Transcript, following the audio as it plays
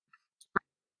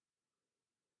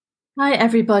Hi,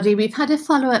 everybody. We've had a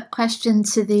follow-up question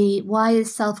to the Why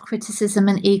is Self-Criticism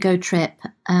an Ego Trip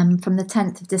from the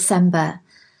 10th of December.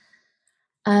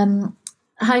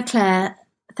 Hi, Claire.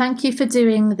 Thank you for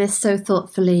doing this so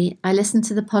thoughtfully. I listened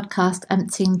to the podcast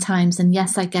umpteen times, and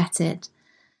yes, I get it.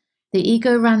 The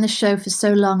ego ran the show for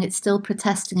so long, it's still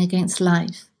protesting against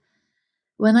life.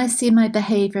 When I see my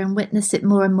behavior and witness it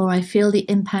more and more, I feel the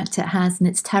impact it has, and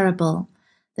it's terrible.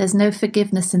 There's no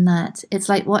forgiveness in that. It's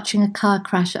like watching a car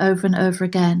crash over and over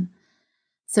again.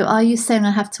 So are you saying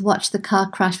I have to watch the car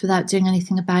crash without doing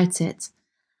anything about it?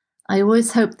 I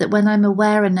always hope that when I'm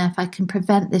aware enough, I can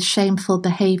prevent this shameful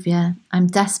behavior. I'm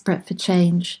desperate for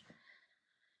change.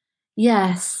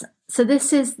 Yes. So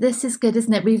this is good,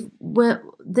 isn't it?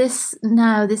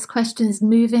 This question is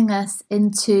moving us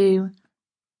into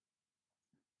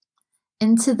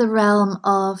the realm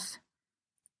of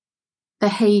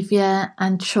behavior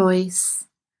and choice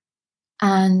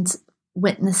and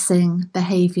witnessing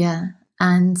behavior,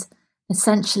 and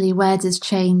essentially, where does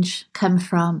change come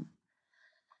from?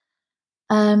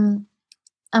 And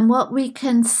what we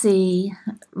can see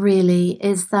really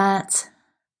is that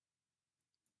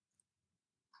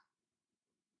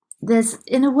there's,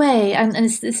 in a way, and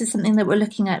this is something that we're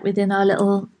looking at within our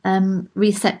little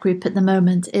reset group at the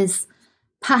moment, is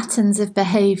patterns of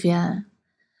behavior.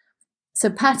 So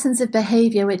patterns of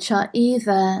behavior which are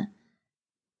either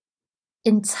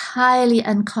entirely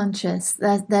unconscious,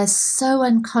 they're so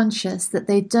unconscious that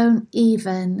they don't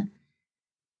even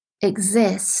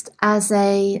exist as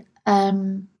a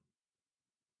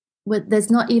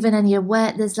there's not even any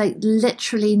there's like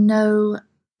literally no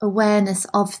awareness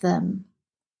of them,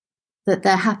 that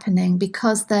they're happening,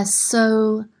 because they're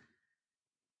so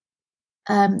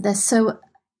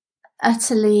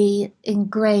utterly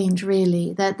ingrained,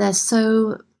 really. They're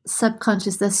so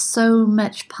subconscious, they're so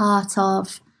much part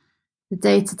of the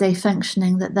day-to-day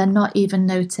functioning that they're not even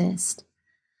noticed.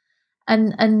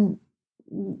 And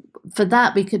for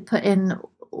that, we could put in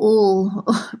all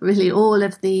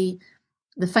of the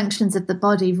functions of the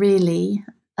body, really.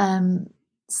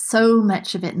 So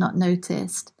much of it not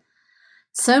noticed,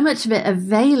 so much of it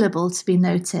available to be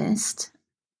noticed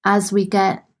as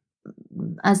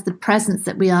the presence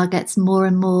that we are gets more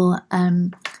and more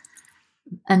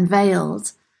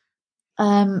unveiled.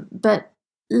 But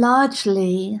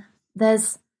largely,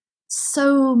 there's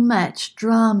so much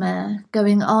drama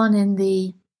going on in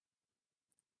the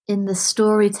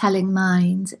storytelling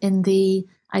mind, in the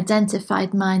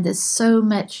identified mind. There's so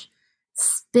much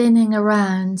spinning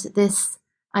around this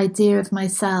idea of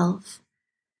myself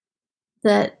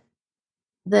that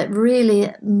really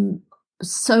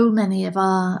so many of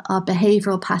our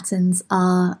behavioral patterns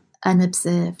are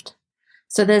unobserved.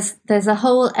 So there's a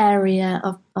whole area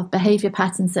of behavior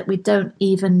patterns that we don't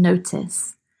even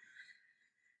notice.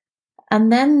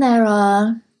 And then there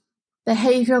are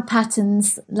behavioral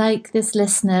patterns, like this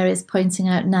listener is pointing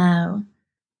out now,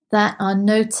 that are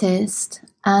noticed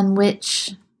and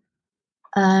which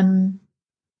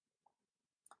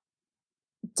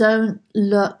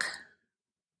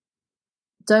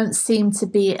don't seem to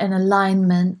be in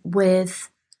alignment with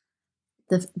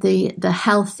the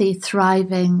healthy,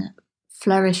 thriving,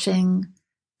 flourishing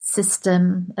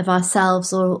system of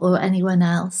ourselves or anyone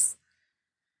else.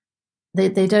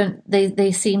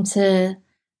 They seem to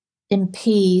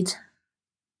impede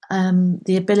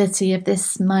the ability of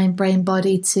this mind, brain,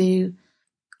 body to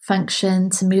function,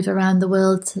 to move around the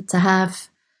world, to have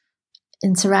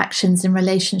interactions and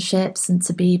relationships, and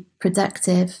to be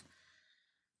productive.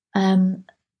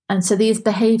 And so these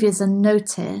behaviors are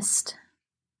noticed.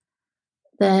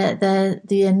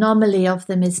 The anomaly of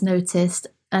them is noticed,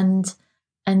 and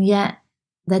yet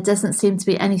there doesn't seem to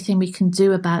be anything we can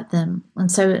do about them.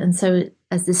 And so,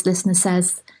 as this listener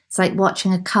says, it's like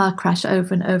watching a car crash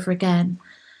over and over again.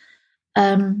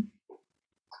 And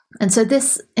so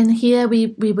this, in here,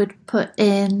 we would put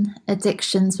in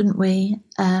addictions, wouldn't we?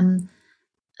 And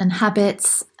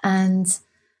habits and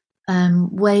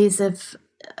ways of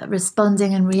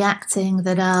responding and reacting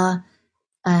that are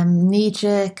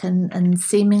knee-jerk and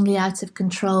seemingly out of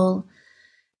control.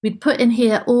 We'd put in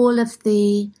here all of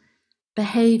the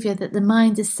behavior that the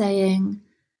mind is saying,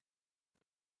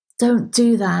 don't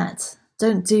do that,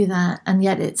 and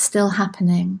yet it's still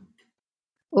happening.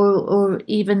 Or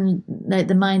even like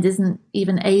the mind isn't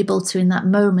even able to in that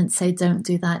moment say don't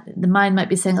do that. The mind might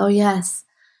be saying, oh yes,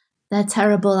 they're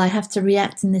terrible, I have to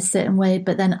react in this certain way,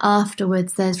 but then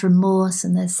afterwards there's remorse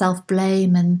and there's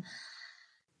self-blame and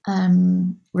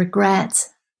regret,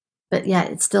 but yeah,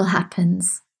 it still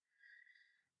happens.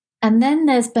 And then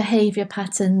there's behavior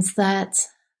patterns that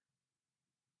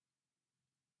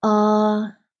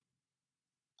are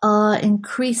are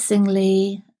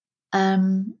increasingly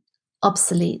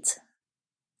obsolete,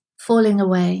 falling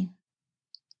away.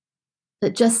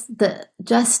 That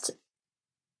just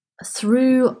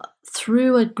through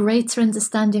a greater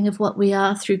understanding of what we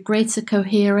are, through greater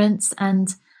coherence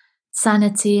and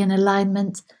sanity and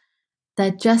alignment,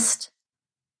 they just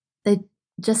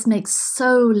make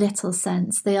so little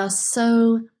sense. They are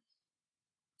so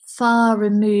far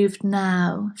removed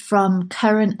now from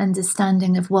current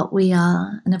understanding of what we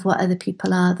are and of what other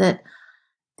people are, that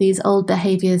these old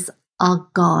behaviors are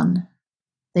gone.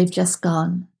 They've just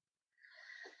gone.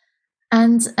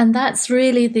 And that's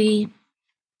really the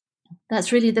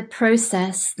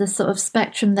process, the sort of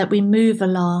spectrum that we move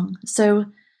along. So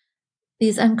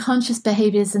these unconscious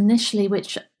behaviors initially,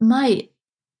 which might,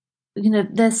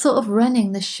 they're sort of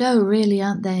running the show, really,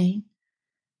 aren't they?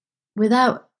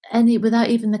 Without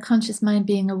even the conscious mind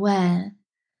being aware,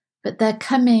 but they're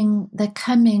coming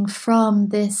from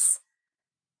this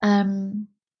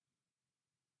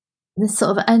this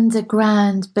sort of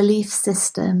underground belief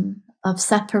system of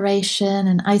separation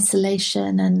and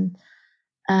isolation and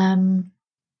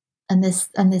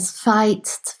this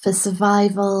fight for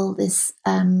survival, these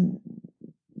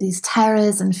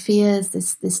terrors and fears,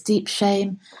 this deep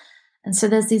shame. And so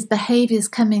there's these behaviors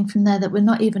coming from there that we're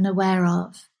not even aware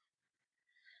of.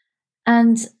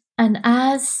 And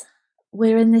as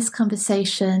we're in this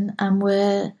conversation and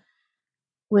we're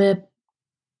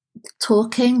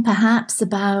talking perhaps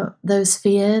about those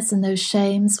fears and those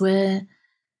shames, we're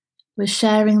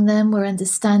sharing them, we're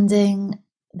understanding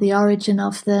the origin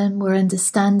of them, we're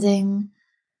understanding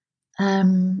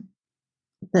that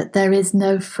there is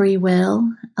no free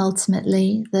will,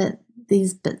 ultimately, that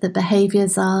the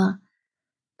behaviors are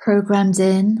programmed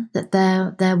in, that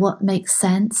they're what makes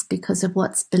sense because of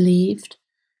what's believed.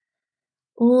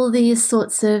 All these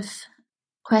sorts of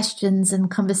questions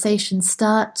and conversations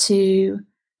start to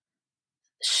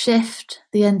shift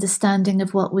the understanding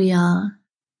of what we are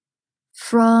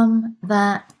from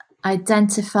that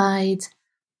identified,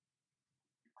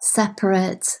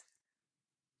 separate,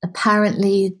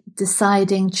 apparently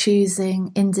deciding,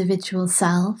 choosing individual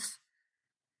self,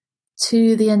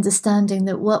 to the understanding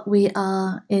that what we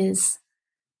are is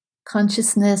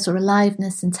consciousness or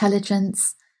aliveness,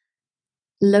 intelligence,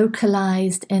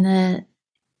 localized in a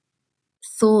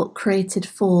thought-created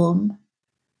form,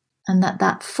 and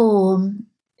that form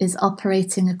is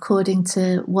operating according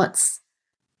to what's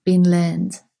been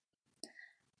learned.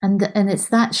 And it's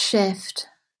that shift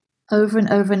over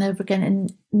and over and over again in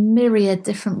myriad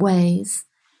different ways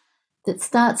that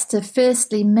starts to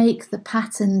firstly make the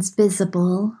patterns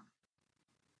visible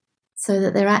so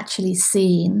that they're actually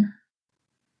seen.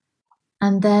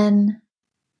 And then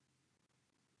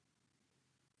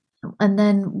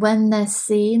when they're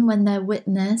seen, when they're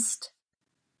witnessed,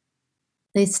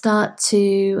 they start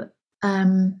to,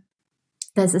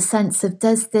 there's a sense of,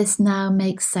 does this now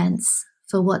make sense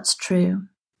for what's true?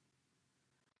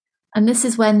 And this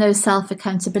is where no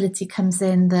self-accountability comes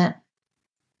in, that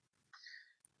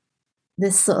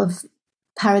this sort of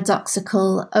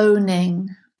paradoxical owning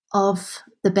of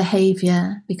the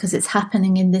behavior, because it's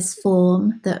happening in this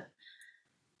form, that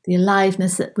the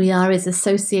aliveness that we are is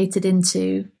associated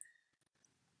into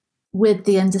with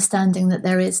the understanding that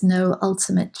there is no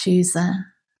ultimate chooser,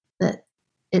 that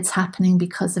it's happening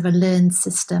because of a learned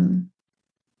system.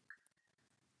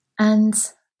 And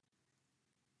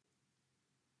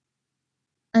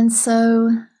so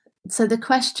the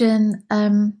question,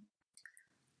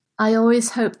 I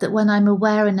always hope that when I'm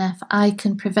aware enough, I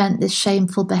can prevent this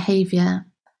shameful behavior.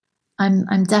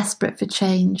 I'm desperate for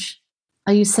change.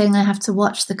 Are you saying I have to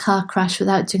watch the car crash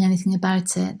without doing anything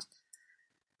about it?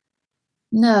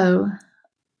 No.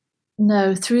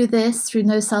 Through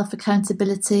no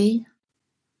self-accountability,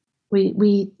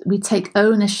 we take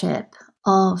ownership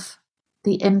of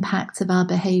the impact of our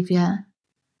behavior.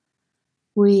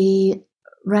 We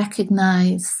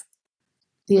recognize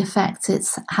the effect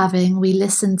it's having. We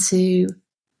listen to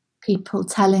people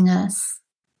telling us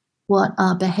what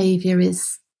our behavior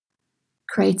is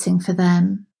creating for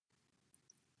them.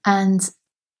 And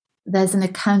there's an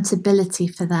accountability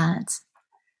for that,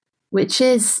 which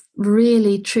is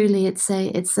really, truly, it's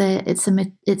a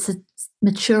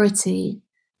maturity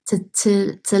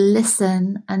to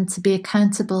listen and to be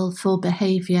accountable for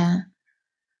behavior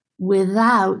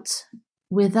without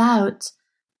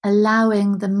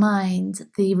allowing the mind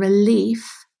the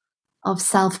relief of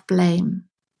self-blame.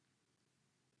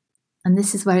 And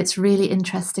this is where it's really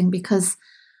interesting, because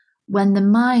when the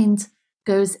mind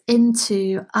goes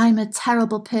into, I'm a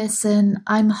terrible person,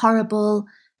 I'm horrible,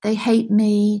 they hate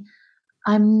me,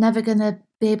 I'm never going to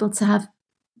be able to have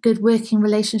good working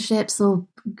relationships or,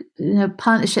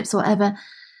 partnerships or whatever,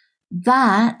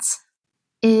 that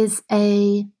is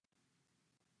a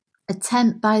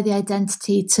attempt by the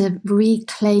identity to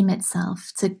reclaim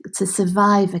itself, to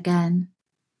survive again.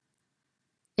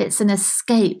 It's an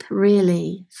escape,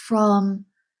 really, from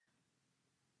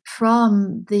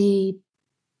the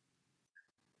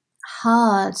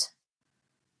hard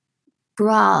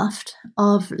graft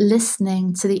of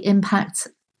listening to the impact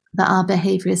that our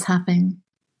behavior is having.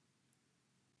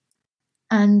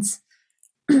 And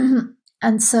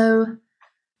so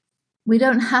we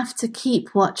don't have to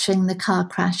keep watching the car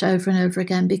crash over and over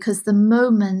again, because the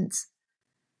moment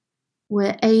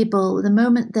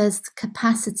there's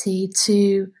capacity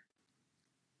to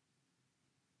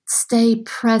stay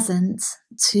present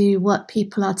to what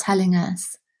people are telling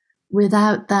us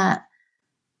without that,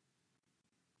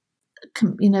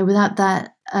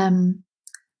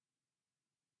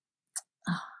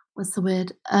 what's the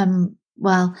word?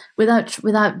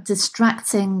 Without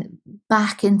distracting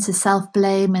back into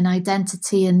self-blame and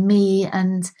identity and me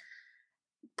and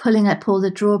pulling up all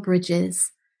the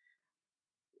drawbridges,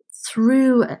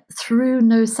 through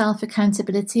no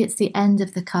self-accountability, it's the end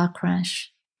of the car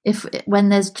crash. When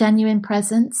there's genuine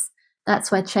presence,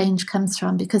 that's where change comes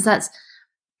from, because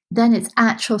then it's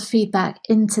actual feedback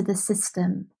into the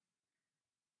system.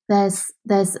 There's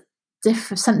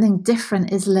something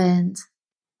different is learned.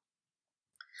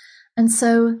 And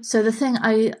so the thing,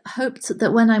 I hoped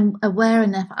that when I'm aware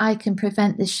enough, I can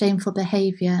prevent this shameful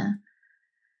behavior.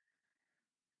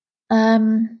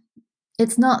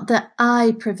 It's not that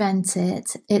I prevent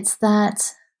it, it's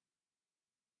that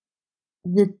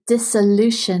the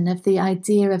dissolution of the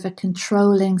idea of a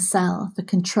controlling self, a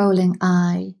controlling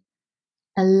I,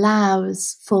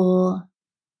 allows for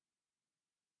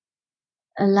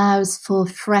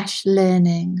fresh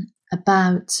learning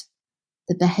about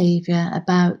the behavior,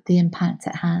 about the impact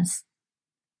it has.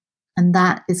 And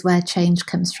that is where change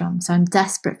comes from. So I'm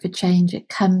desperate for change. It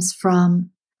comes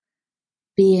from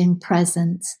being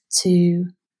present to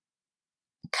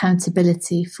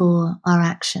accountability for our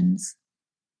actions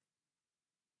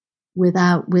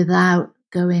without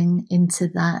going into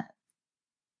that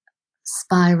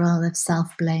spiral of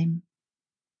self-blame.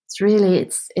 It's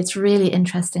really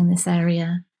interesting, this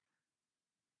area.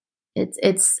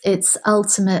 It's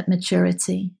ultimate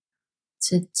maturity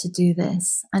to do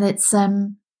this. And it's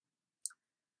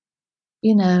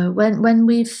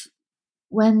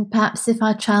when perhaps if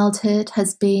our childhood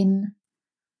has been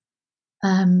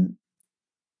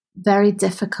very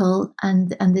difficult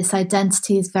and this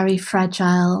identity is very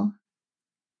fragile,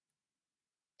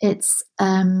 it's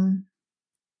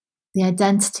the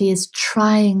identity is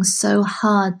trying so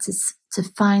hard to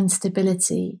find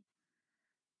stability,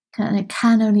 and it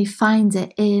can only find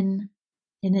it in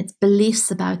its beliefs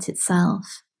about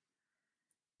itself.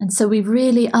 And so we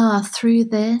really are, through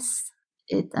this,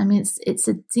 it's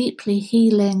a deeply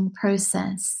healing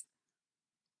process,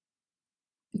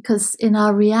 because in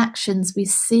our reactions we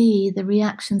see the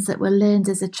reactions that were learned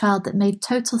as a child that made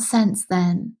total sense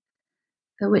then,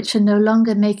 but which are no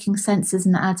longer making sense as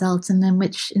an adult, and then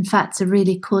which in fact are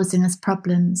really causing us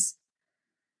problems.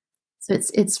 So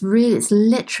it's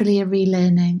literally a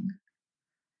relearning.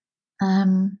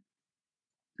 And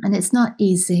it's not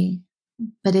easy,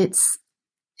 but it's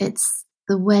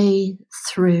the way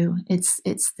through. It's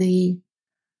the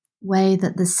way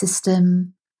that the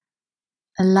system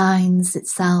aligns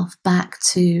itself back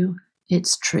to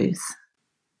its truth,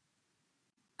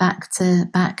 back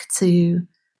to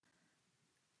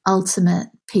ultimate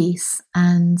peace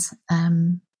and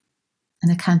an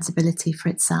accountability for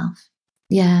itself.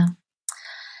 Yeah.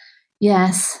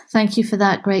 Yes. Thank you for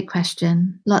that great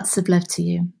question. Lots of love to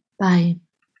you. Bye.